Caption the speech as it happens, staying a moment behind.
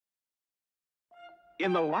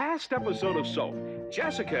In the last episode of Soap,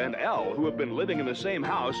 Jessica and Elle, who have been living in the same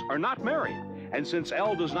house, are not married. And since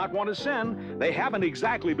Elle does not want to sin, they haven't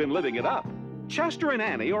exactly been living it up. Chester and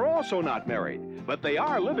Annie are also not married, but they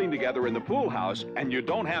are living together in the pool house, and you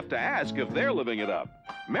don't have to ask if they're living it up.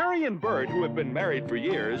 Mary and Bert, who have been married for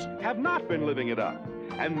years, have not been living it up.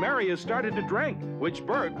 And Mary has started to drink, which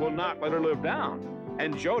Bert will not let her live down.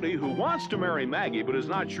 And Jody, who wants to marry Maggie but is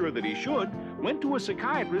not sure that he should, went to a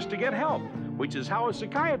psychiatrist to get help, which is how a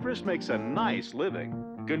psychiatrist makes a nice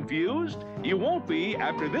living. Confused? You won't be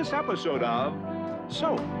after this episode of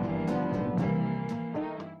Soap.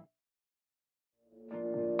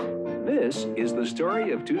 This is the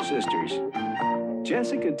story of two sisters,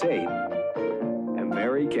 Jessica Tate and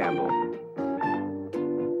Mary Campbell.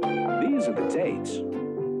 These are the Tates,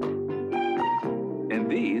 and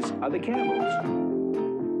these are the Campbells.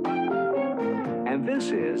 And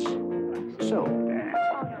this is Soap.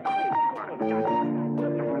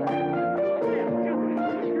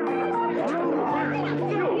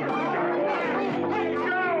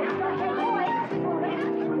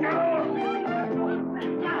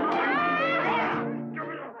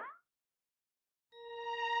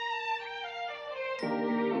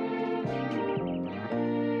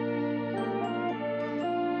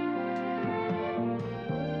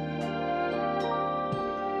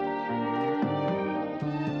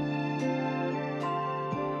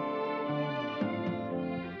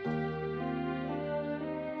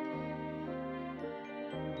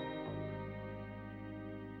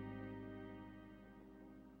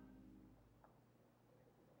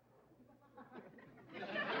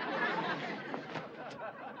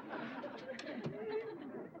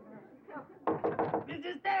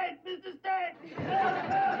 Mr. State!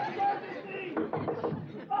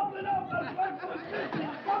 Open up the breakfast!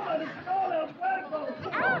 Someone stole a breakfast!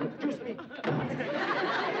 Excuse me.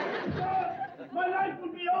 My life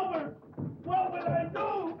will be over! What will I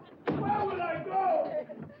do? Where will I go?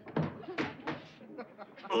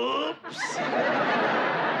 Oops!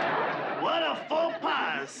 What a faux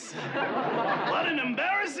pas! What an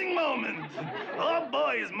embarrassing moment! Oh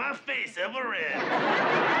boy, is my face ever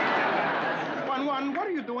red! One, what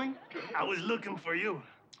are you doing? I was looking for you.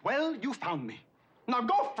 Well, you found me. Now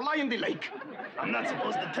go fly in the lake. I'm not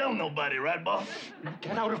supposed to tell nobody, right, boss?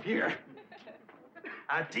 Get out of here.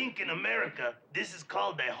 I think in America, this is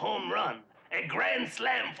called a home run. A grand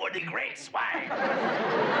slam for the great swine.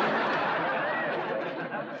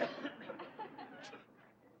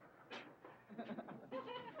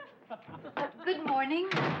 Good morning.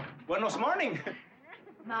 Buenos morning.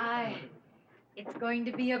 My, it's going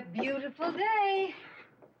to be a beautiful day.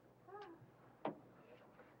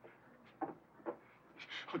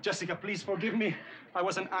 Oh, Jessica, please forgive me. I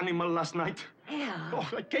was an animal last night. Yeah. Oh,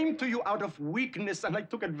 I came to you out of weakness and I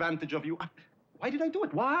took advantage of you. Why did I do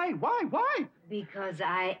it? Why? Because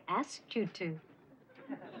I asked you to.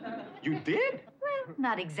 You did? Well,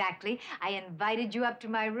 not exactly. I invited you up to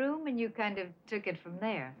my room and you kind of took it from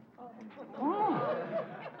there. Oh.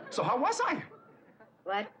 So how was I?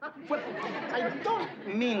 What? Well, I don't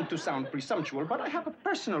mean to sound presumptuous, but I have a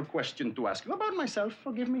personal question to ask you about myself.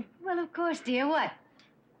 Forgive me. Well, of course, dear. What?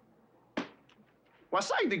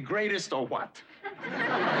 Was I the greatest or what?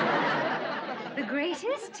 The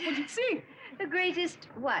greatest? See? The greatest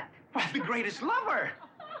what? Well, the greatest lover.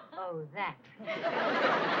 Oh, that.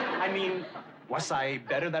 I mean, was I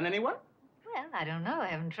better than anyone? Well, I don't know. I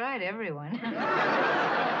haven't tried everyone.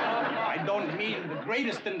 I don't mean the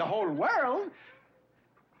greatest in the whole world.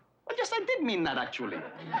 Well, yes, I did mean that, actually.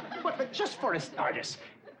 But just for starters,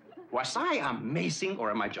 was I amazing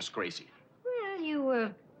or am I just crazy? Well, you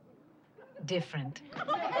were different.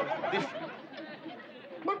 Different?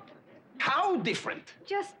 But how different?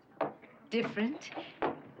 Just different.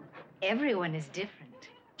 Everyone is different.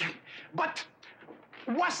 But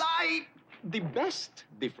was I the best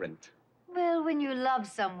different? Well, when you love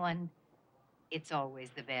someone, it's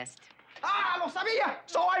always the best. Ah, lo sabía!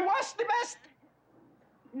 So I was the best?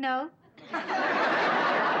 No.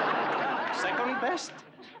 Second best?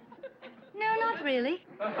 No, not really.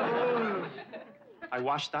 I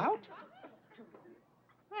washed out?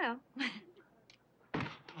 Well,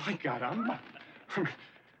 My caramba. I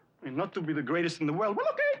mean, not to be the greatest in the world. Well,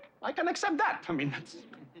 okay, I can accept that. I mean, that's...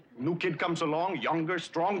 New kid comes along, younger,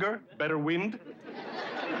 stronger, better wind.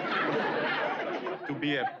 To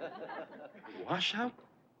be a washout?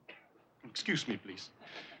 Excuse me, please.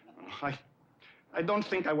 I don't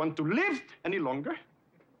think I want to live any longer.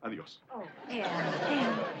 Adios. oh,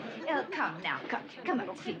 Elle, come now, come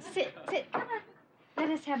on, sit. Come on. Let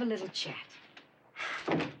us have a little chat.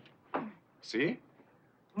 See?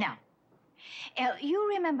 Now, El, you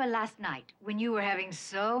remember last night when you were having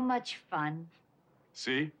so much fun?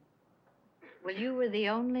 See? Well, you were the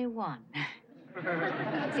only one.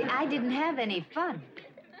 See, I didn't have any fun.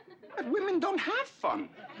 But women don't have fun.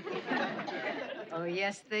 Oh,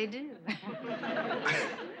 yes, they do.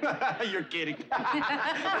 You're kidding.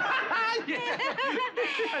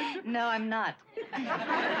 No, I'm not.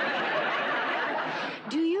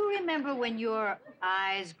 Do you remember when your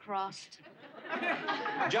eyes crossed?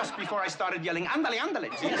 Just before I started yelling, "Ándale, ándale,"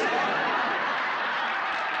 see?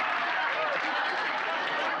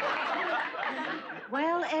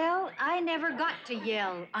 Well, El, I never got to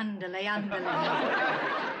yell, "Andale, andale."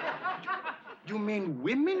 You mean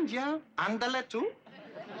women yell "Ándale" too?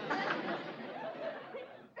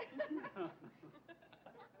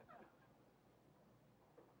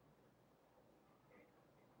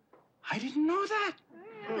 I didn't know that.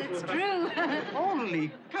 It's true.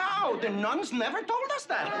 Holy cow, the nuns never told us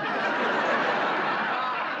that.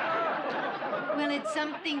 Well, it's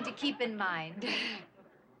something to keep in mind.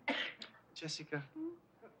 Jessica,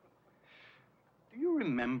 do you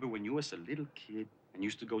remember when you was a little kid and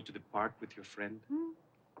used to go to the park with your friend?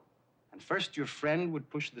 And first your friend would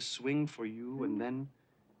push the swing for you, and then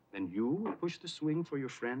you would push the swing for your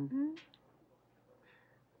friend?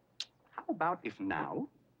 How about if now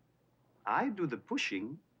I do the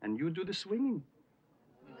pushing and you do the swinging?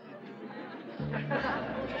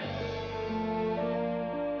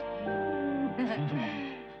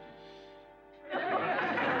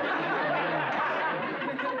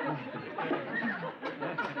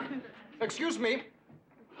 Excuse me,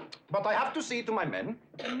 but I have to see to my men.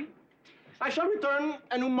 I shall return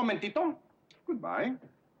en un momentito. Goodbye.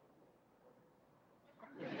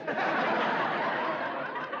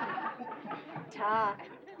 Todd.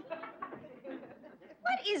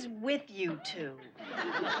 What is with you two?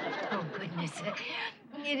 Oh, goodness.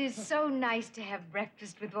 It is so nice to have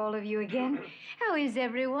breakfast with all of you again. How is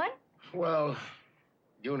everyone? Well,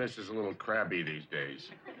 Eunice is a little crabby these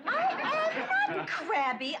days. I am not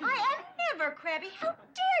crabby. I am never crabby. How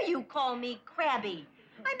dare you call me crabby?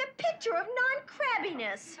 I'm the picture of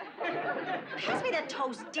non-crabbiness. Pass me the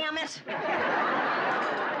toast, damn it.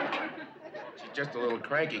 She's just a little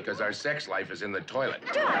cranky because our sex life is in the toilet.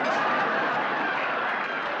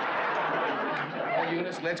 Well,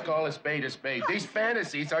 Eunice, let's call a spade a spade. These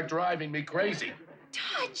fantasies are driving me crazy.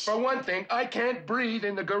 Touch. For one thing, I can't breathe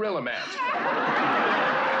in the gorilla mask.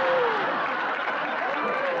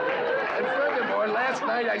 And furthermore, last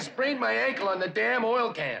night I sprained my ankle on the damn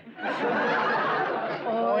oil can.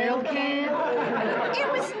 Oil can? It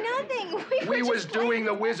was nothing. We was doing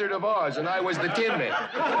The Wizard of Oz, and I was the Tin Man.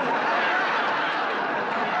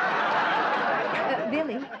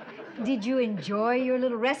 Billy, did you enjoy your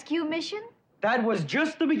little rescue mission? That was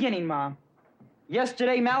just the beginning, Ma.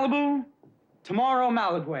 Yesterday, Malibu. Tomorrow,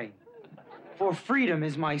 Maligway. For freedom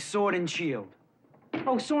is my sword and shield.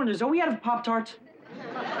 Oh, Saunders, are we out of Pop-Tarts?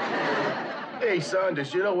 Hey,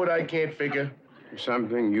 Saunders, you know what I can't figure?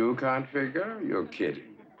 Something you can't figure? You're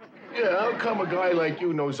kidding. Yeah, how come a guy like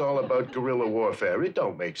you knows all about guerrilla warfare? It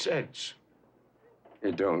don't make sense.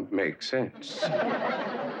 It don't make sense.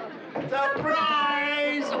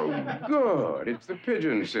 Surprise! Oh, good. It's the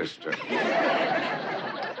pigeon sister.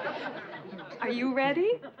 Are you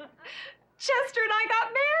ready? Chester and I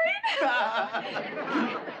got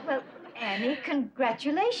married. Well, Annie,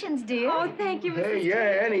 congratulations, dear. Oh, thank you, Mrs. Hey,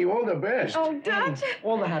 yeah, Annie, all the best. Oh, Dutch.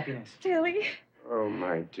 All the happiness. Billy. Oh,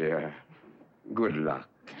 my dear. Good luck.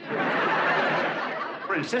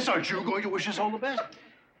 Princess, aren't you going to wish us all the best?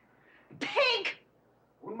 Pig!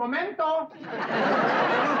 Un momento.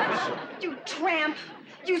 You tramp!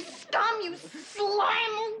 You scum! You slime!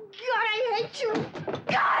 Oh, God, I hate you!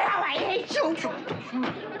 God, how I hate you!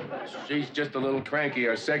 She's just a little cranky.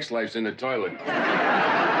 Our sex life's in the toilet.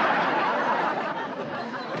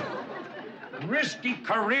 Risky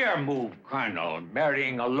career move, Colonel,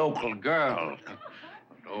 marrying a local girl.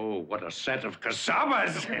 Oh, what a set of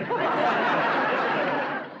casabas!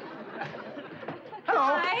 Hello.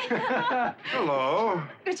 Hi. Hello.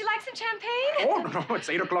 Would you like some champagne? Oh, no, it's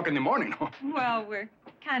 8 o'clock in the morning. Well, we're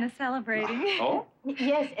kind of celebrating. Oh?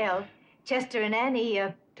 Yes, El. Chester and Annie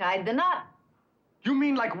tied the knot. You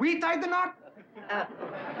mean like we tied the knot?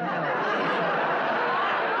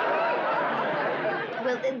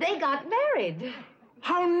 Well, they got married.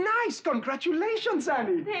 How nice! Congratulations,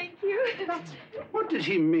 Annie. Thank you. What did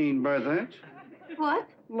he mean by that? What?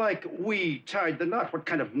 Like we tied the knot. What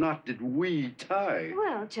kind of knot did we tie?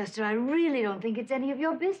 Well, Chester, I really don't think it's any of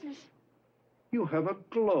your business. You have a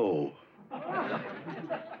glow.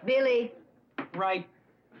 Billy. Right.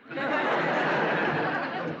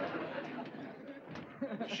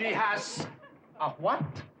 She has A what?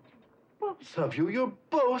 Both of you, you're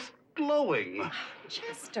both glowing.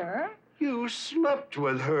 Chester. You slept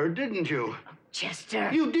with her, didn't you? Chester.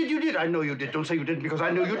 You did. I know you did. Don't say you didn't because I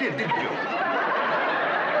know you did, didn't you?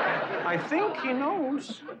 I think he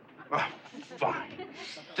knows. A fine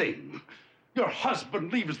thing. Your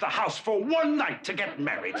husband leaves the house for one night to get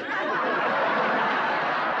married.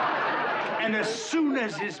 And as soon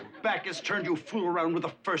as his back is turned, you fool around with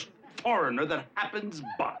the first foreigner that happens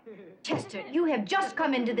by. Chester, you have just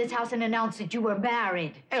come into this house and announced that you were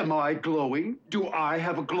married. Am I glowing? Do I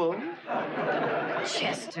have a glow?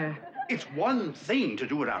 Chester. It's one thing to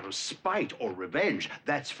do it out of spite or revenge.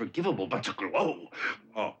 That's forgivable, but to glow?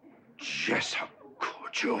 Oh, Jess, how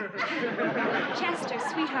could you? Chester,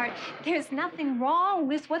 sweetheart, there's nothing wrong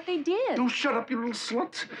with what they did. Oh, shut up, you little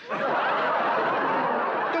slut.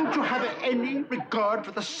 Don't you have any regard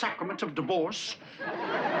for the sacrament of divorce?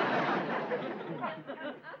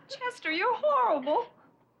 Chester, you're horrible.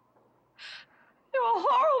 You're a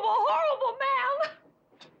horrible, horrible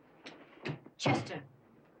man. Chester,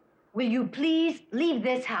 will you please leave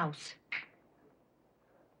this house?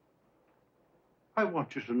 I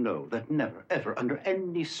want you to know that never, ever, under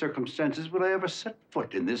any circumstances will I ever set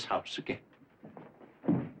foot in this house again.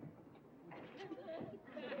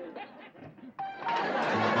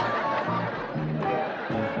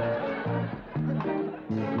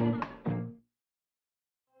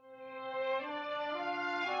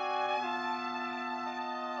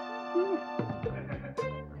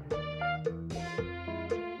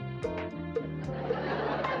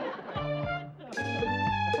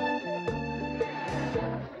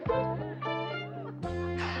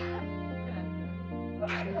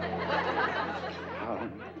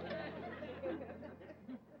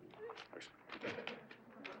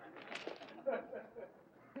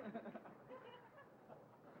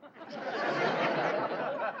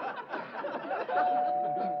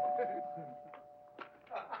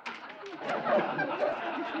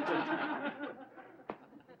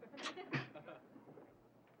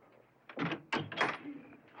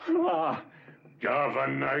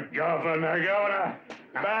 Governor.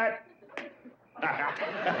 Bat.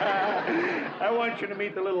 I want you to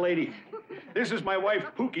meet the little lady. This is my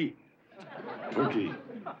wife, Pookie. Pookie.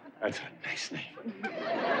 That's a nice name.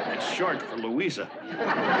 It's short for Louisa.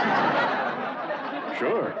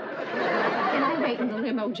 Sure. Can I wait in the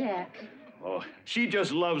limo, Jack? Oh, she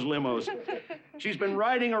just loves limos. She's been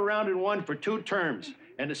riding around in one for 2 terms,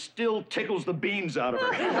 and it still tickles the beans out of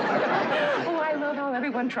her. Oh, I love how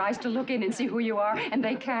everyone tries to look in and see who you are, and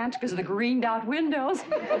they can't because of the greened out windows.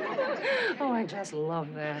 Oh, I just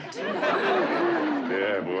love that.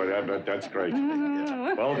 Yeah, boy, I bet that's great.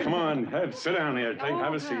 Well, come on, sit down here.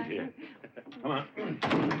 Have a seat here. Come on.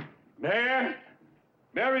 Mayor?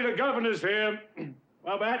 Mary, the governor's here.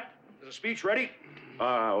 Well, Matt, is the speech ready?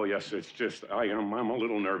 Oh, yes, it's just, I'm a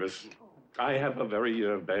little nervous. I have a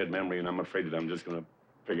very bad memory, and I'm afraid that I'm just going to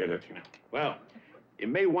forget it, Well, you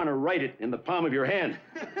may want to write it in the palm of your hand.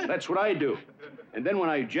 That's what I do. And then when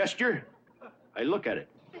I gesture, I look at it.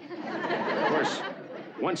 Of course,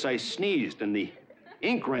 once I sneezed and the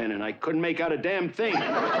ink ran and I couldn't make out a damn thing.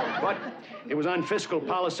 But it was on fiscal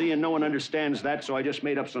policy and no one understands that, so I just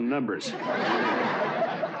made up some numbers.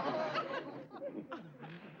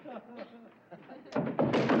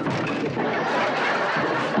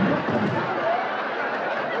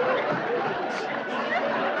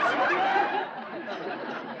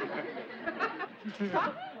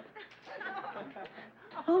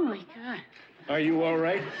 Oh, my God. Are you all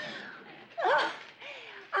right?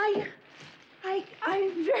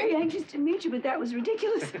 I'm very anxious to meet you, but that was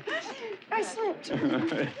ridiculous. I slipped.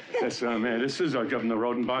 Yes, man, this is Governor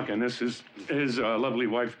Rodenbach, and this is his lovely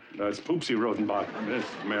wife, it's Poopsie Rodenbach. This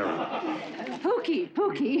is Mary. Pookie.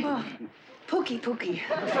 Oh, Pookie.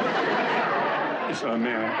 Yes,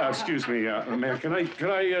 Mayor, excuse me, Mayor, can I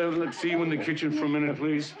let's see you in the kitchen for a minute,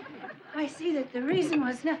 please? I see that the reason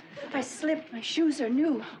was now I slipped. My shoes are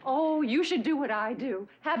new. Oh, you should do what I do.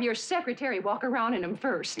 Have your secretary walk around in them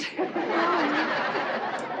first.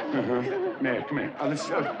 Mayor, come here.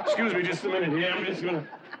 Excuse me just a minute here. I'm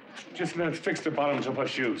just gonna fix the bottoms of her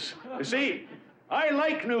shoes. You see, I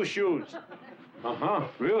like new shoes. Uh-huh,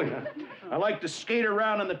 really? I like to skate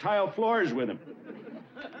around on the tile floors with them.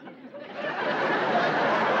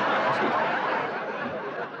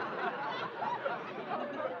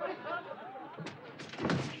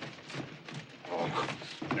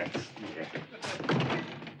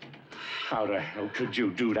 How the hell could you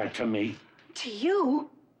do that to me? To you?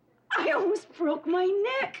 I almost broke my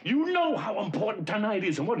neck. You know how important tonight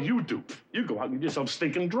is, and what do? You go out and get yourself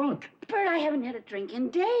stinking drunk. Bert, I haven't had a drink in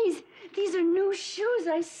days. These are new shoes.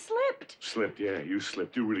 I slipped. Slipped, yeah, you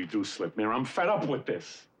slipped. You really do slip, Mary. I'm fed up with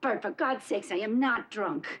this. Bert, for God's sakes, I am not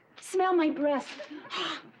drunk. Smell my breath.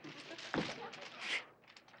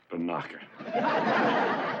 The knocker.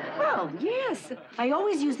 Well, yes. I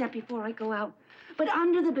always use that before I go out. But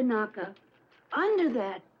under the banaka, under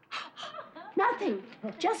that, nothing.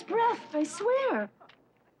 Just breath, I swear.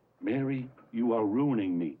 Mary, you are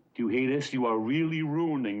ruining me. Do you hear this? You are really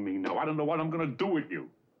ruining me now. I don't know what I'm gonna do with you.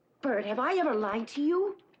 Bert, have I ever lied to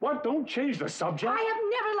you? What? Don't change the subject. I have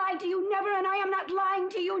never lied to you, never, and I am not lying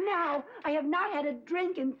to you now. I have not had a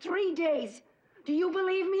drink in 3 days. Do you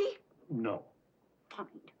believe me? No. Fine.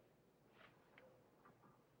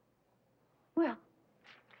 Well,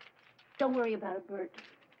 don't worry about it, Bert.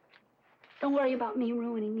 Don't worry about me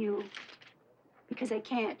ruining you. Because I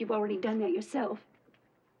can't. You've already done that yourself.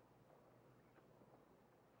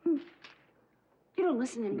 You don't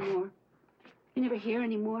listen anymore. You never hear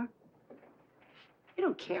anymore. You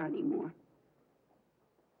don't care anymore.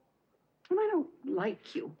 And I don't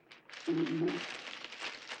like you anymore.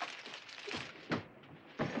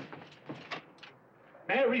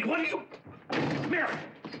 Mary, what are you... Mary!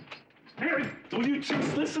 Mary, will you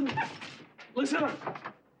just listen? Listen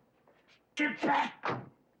up. Get back!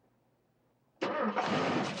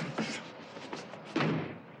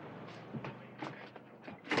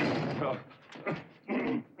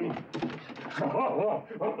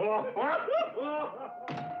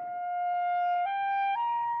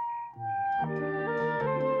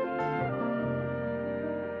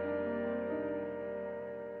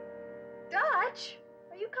 Dutch,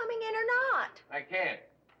 are you coming in or not? I can't.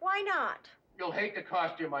 Why not? You'll hate the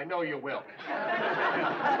costume. I know you will.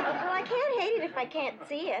 Well, I can't hate it if I can't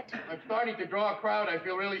see it. I'm starting to draw a crowd. I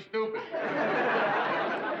feel really stupid.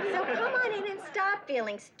 So come on in and stop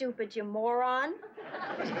feeling stupid, you moron.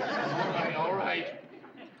 All right.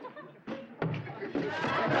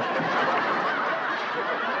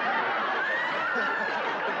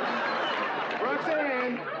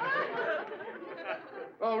 Roxanne!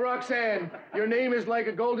 Oh, Roxanne, your name is like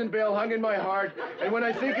a golden bell hung in my heart, and when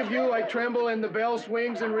I think of you, I tremble and the bell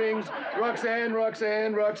swings and rings. Roxanne,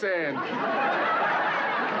 Roxanne, Roxanne.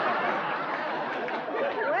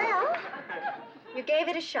 Well, you gave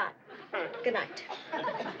it a shot. Good night.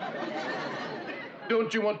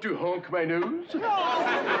 Don't you want to honk my nose? Oh,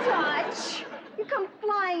 Dutch! You come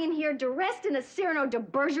flying in here dressed in a Cyrano de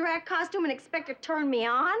Bergerac costume and expect to turn me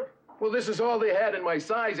on? Well, this is all they had in my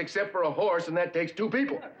size except for a horse, and that takes 2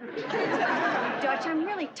 people. Dutch, I'm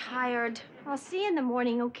really tired. I'll see you in the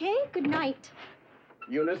morning, okay? Good night.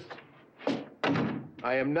 Eunice,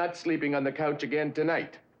 I am not sleeping on the couch again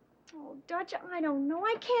tonight. Oh, Dutch, I don't know.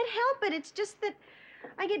 I can't help it. It's just that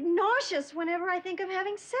I get nauseous whenever I think of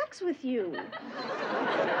having sex with you.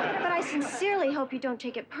 But I sincerely hope you don't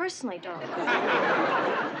take it personally, darling.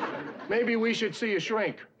 Maybe we should see a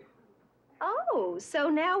shrink. Oh, so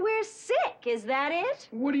now we're sick, is that it?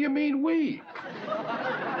 What do you mean, we? So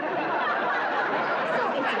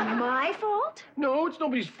it's my fault? No, it's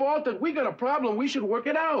nobody's fault that we got a problem. We should work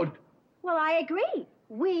it out. Well, I agree.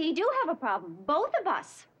 We do have a problem, both of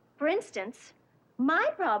us. For instance, my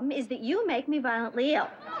problem is that you make me violently ill.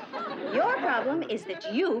 Your problem is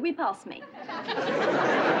that you repulse me.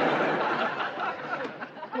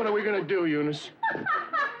 What are we gonna do, Eunice?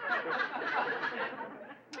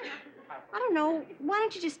 I don't know. Why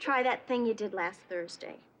don't you just try that thing you did last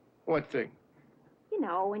Thursday? What thing? You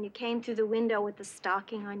know, when you came through the window with the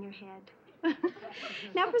stocking on your head.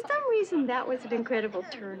 Now, for some reason, that was an incredible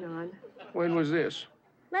turn-on. When was this?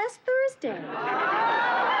 Last Thursday.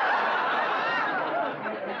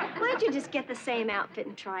 Why don't you just get the same outfit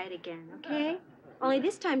and try it again, okay? Only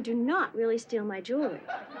this time, do not really steal my jewelry.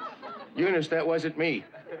 Eunice, that wasn't me.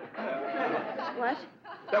 What?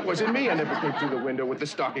 That wasn't me. I never came through the window with the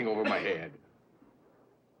stocking over my head.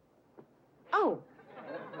 Oh.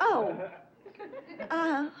 Oh.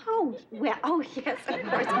 Well, yes, of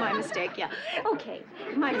course, my mistake, yeah. Okay,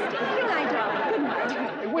 my mistake. Good night, darling. Good night.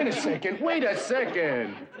 Hey, wait a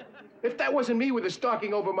second. If that wasn't me with the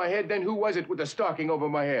stocking over my head, then who was it with the stocking over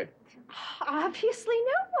my head? Obviously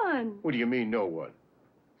no one. What do you mean, no one?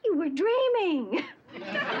 You were dreaming.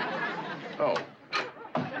 Oh.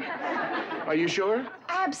 Are you sure?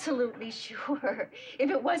 Absolutely sure. If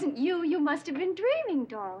it wasn't you, you must have been dreaming,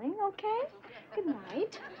 darling, okay? Good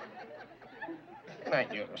night. Good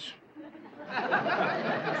night, Eunice.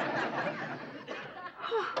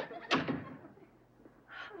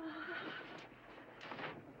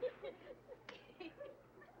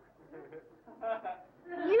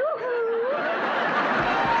 Yoo-hoo!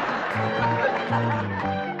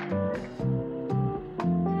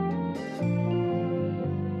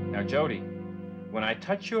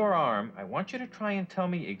 touch your arm, I want you to try and tell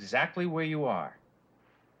me exactly where you are.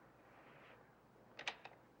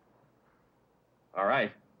 All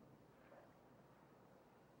right.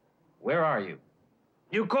 Where are you?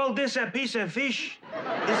 You call this a piece of fish?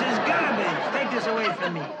 This is garbage. Take this away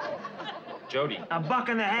from me. Jody.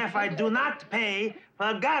 $1.50 I do not pay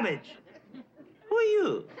for garbage. Who are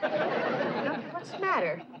you? What's the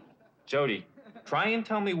matter? Jody, try and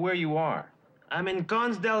tell me where you are. I'm in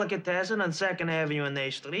Cohn's Delicatessen on 2nd Avenue and A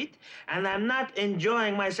Street, and I'm not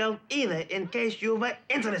enjoying myself either, in case you were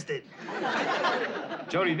interested.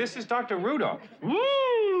 Jody, this is Dr. Rudolph.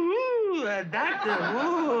 Ooh, a doctor.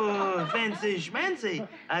 Ooh, fancy schmancy.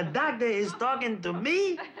 A doctor is talking to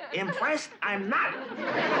me? Impressed I'm not.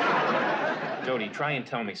 Jody, try and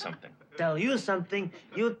tell me something. Tell you something,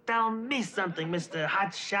 you tell me something, Mr.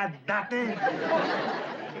 Hotshot Doctor.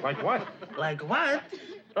 Like what? Like what?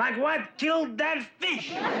 Like what killed that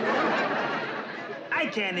fish? I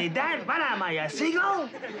can't eat that. What am I, a seagull?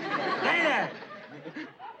 Later.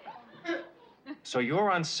 So you're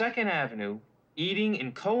on 2nd Avenue eating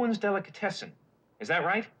in Cohen's Delicatessen. Is that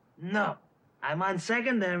right? No. I'm on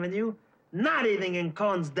 2nd Avenue, not eating in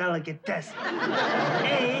Cohn's Delicatessen.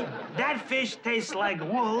 A, that fish tastes like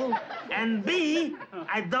wool, and B,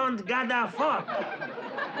 I don't got a fork.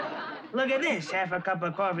 Look at this, half a cup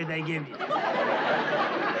of coffee they give you.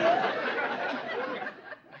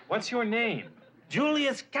 What's your name?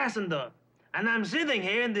 Julius Cassendorf. And I'm sitting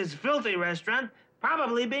here in this filthy restaurant,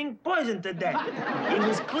 probably being poisoned to death. It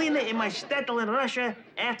was cleaner in my shtetl in Russia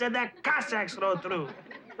after the Cossacks rode through.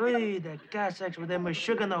 Oy, the Cossacks with them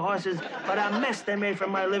sugar the horses, but a mess they made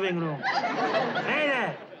from my living room.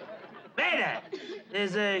 Vader! Vader!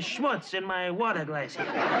 There's a schmutz in my water glass here.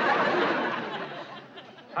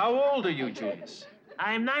 How old are you, Julius?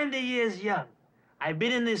 I'm 90 years young. I've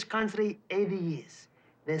been in this country 80 years.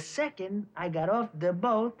 The second I got off the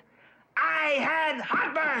boat, I had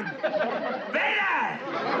heartburn! Vader!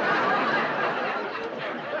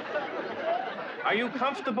 Are you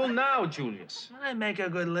comfortable now, Julius? I make a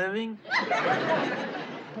good living.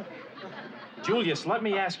 Julius, let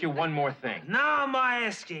me ask you one more thing. No more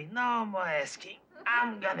asking, no more asking.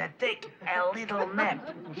 I'm gonna take a little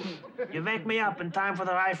nap. You wake me up in time for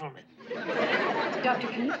the rifleman. Doctor,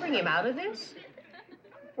 can you bring him out of this?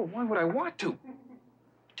 Well, why would I want to?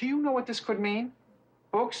 Do you know what this could mean?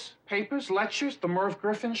 Books, papers, lectures, the Merv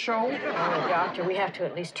Griffin show? Oh, Doctor, we have to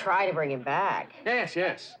at least try to bring him back. Yes,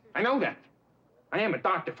 yes. I know that. I am a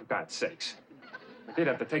doctor, for God's sakes. I did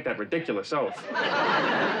have to take that ridiculous oath.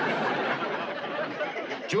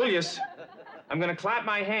 Julius, I'm gonna clap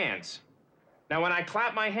my hands. Now, when I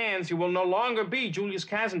clap my hands, you will no longer be Julius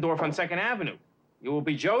Kasendorf on 2nd Avenue. You will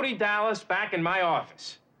be Jody Dallas back in my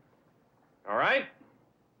office. All right?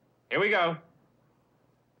 Here we go.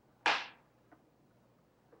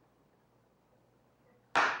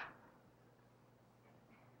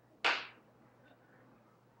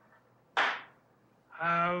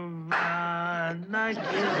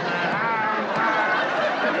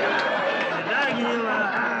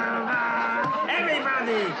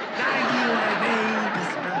 Everybody!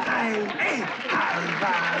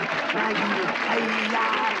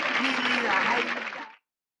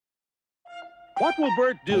 What will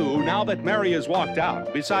Bert do now that Mary has walked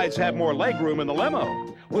out, besides have more legroom in the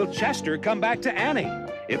limo? Will Chester come back to Annie?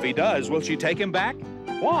 If he does, will she take him back?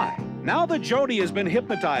 Why? Now that Jody has been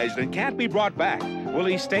hypnotized and can't be brought back, will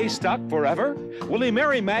he stay stuck forever? Will he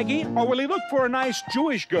marry Maggie, or will he look for a nice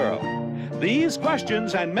Jewish girl? These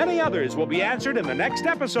questions and many others will be answered in the next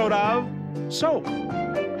episode of Soap.